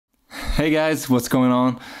Hey guys, what's going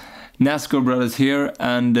on? Nasco brothers here,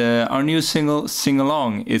 and our new single, Sing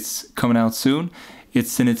Along, is coming out soon.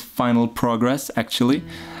 It's in its final progress, actually,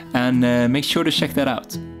 and make sure to check that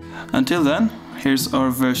out. Until then, here's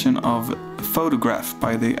our version of Photograph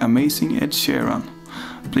by the amazing Ed Sheeran.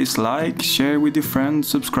 Please like, share with your friends,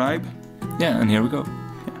 subscribe. Yeah, and here we go.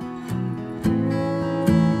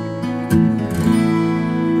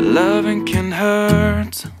 Loving can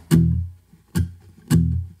hurt.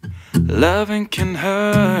 Loving can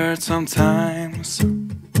hurt sometimes,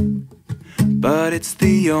 but it's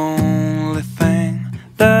the only thing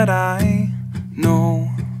that I know.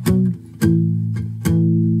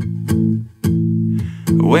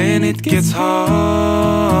 When it gets hard,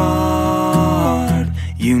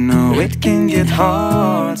 you know it can get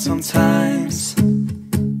hard sometimes.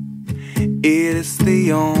 It is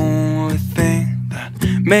the only thing that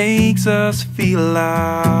makes us feel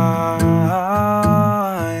alive.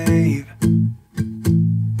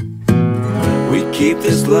 We keep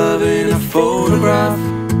this love in a photograph.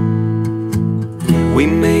 We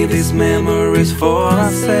made these memories for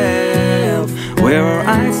ourselves, where our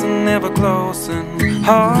eyes are never closing,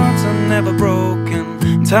 hearts are never broken,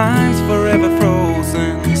 time's forever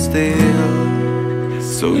frozen still.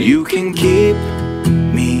 So you can keep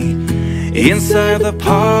me inside the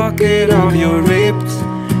pocket of your ripped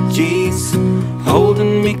jeans,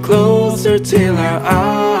 holding me closer till our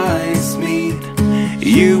eyes meet.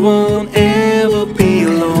 You won't ever be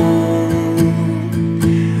alone.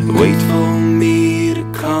 Wait for me to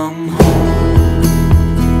come home.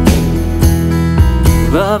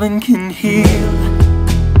 Loving can heal.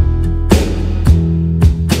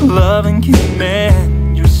 Loving can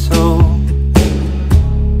mend your soul.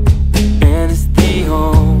 And it's the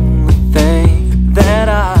only thing that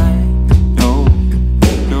I know.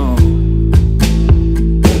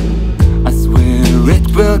 I swear it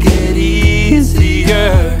will get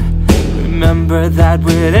easier. Remember that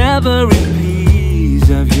with every piece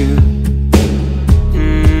of you.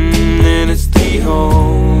 And it's the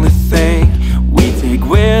only thing we take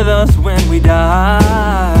with us when we die.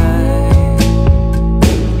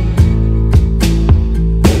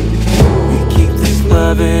 We keep this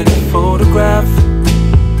love in a photograph.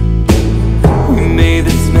 We made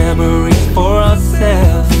these memories for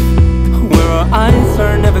ourselves, where our eyes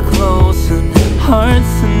are never closing,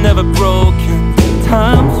 hearts are never broken,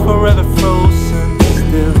 time's forever frozen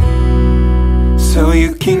still. So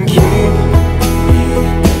you can keep me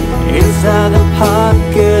inside the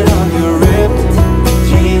pocket of your ripped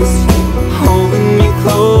jeans, holding me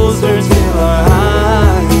closer till our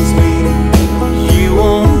eyes meet. You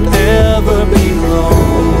won't ever be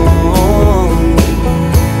alone.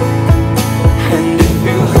 And if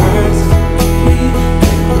you hurt me,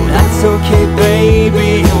 that's okay baby,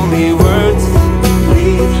 only words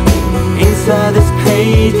bleed. Inside this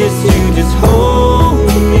pages you just hold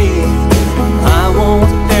me. I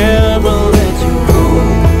won't ever let you go.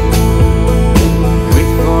 Wait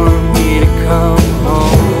for me to come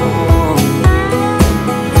home.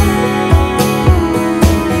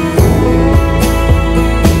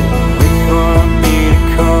 Wait for me to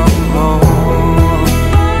come home.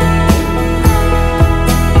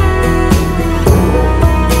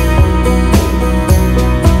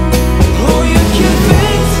 Oh, you can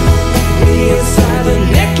fit me inside the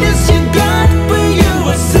necklace you got when you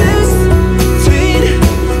were 16.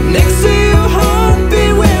 Next to your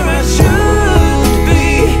heartbeat where I should be.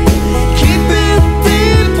 Keep it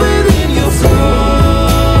deep within your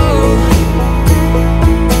soul.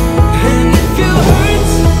 And if you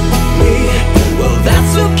hurt me, well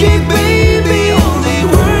that's okay baby, only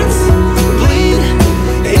words bleed.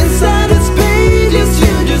 Inside its pages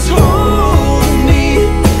you just hold me,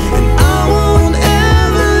 and I won't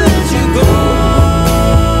ever let you go.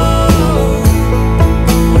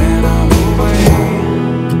 When I'm away,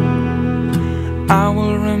 I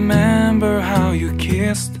will remember how you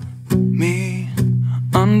kissed me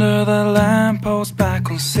under the lamppost back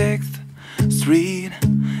on 6th Street,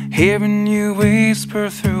 hearing you whisper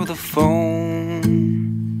through the phone.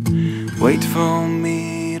 Wait for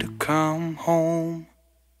me to come home.